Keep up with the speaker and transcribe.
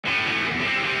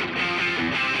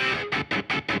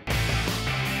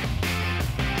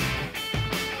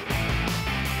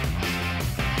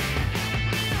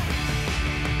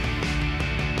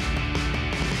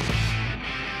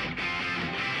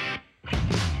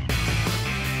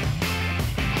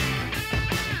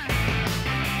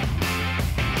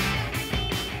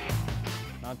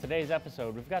today's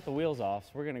episode, we've got the wheels off,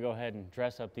 so we're going to go ahead and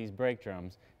dress up these brake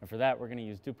drums. And for that, we're going to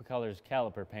use Dupli-Color's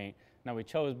Caliper Paint. Now we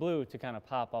chose blue to kind of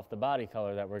pop off the body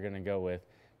color that we're going to go with.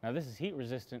 Now this is heat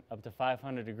resistant up to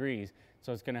 500 degrees,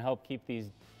 so it's going to help keep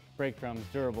these brake drums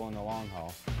durable in the long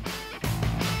haul.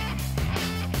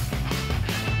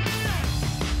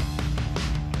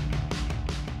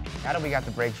 Now that we got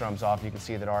the brake drums off, you can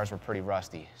see that ours were pretty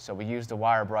rusty. So we used a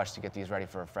wire brush to get these ready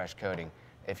for a fresh coating.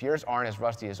 If yours aren't as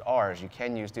rusty as ours, you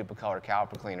can use Dupli-Color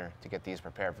Caliper Cleaner to get these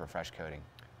prepared for a fresh coating.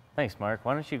 Thanks, Mark.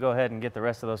 Why don't you go ahead and get the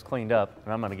rest of those cleaned up,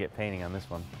 and I'm going to get painting on this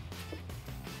one.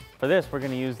 For this, we're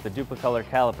going to use the Dupli-Color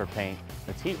Caliper Paint.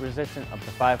 It's heat resistant up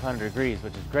to 500 degrees,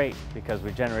 which is great because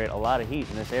we generate a lot of heat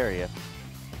in this area.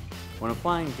 When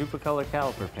applying Dupli-Color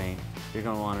Caliper Paint, you're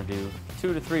going to want to do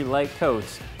 2 to 3 light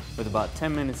coats with about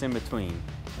 10 minutes in between,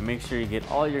 and make sure you get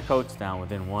all your coats down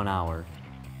within 1 hour.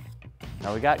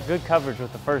 Now we got good coverage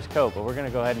with the first coat, but we're going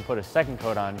to go ahead and put a second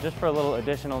coat on just for a little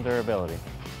additional durability.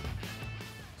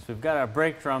 So we've got our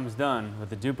brake drums done with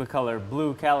the Dupli-Color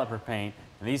blue caliper paint,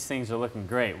 and these things are looking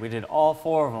great. We did all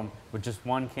 4 of them with just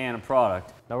 1 can of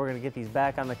product. Now we're going to get these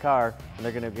back on the car, and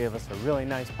they're going to give us a really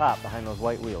nice pop behind those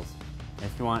white wheels. And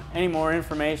if you want any more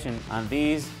information on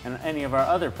these and any of our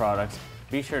other products,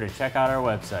 be sure to check out our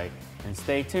website. And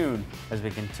stay tuned as we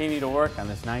continue to work on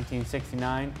this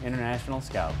 1969 International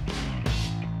Scout.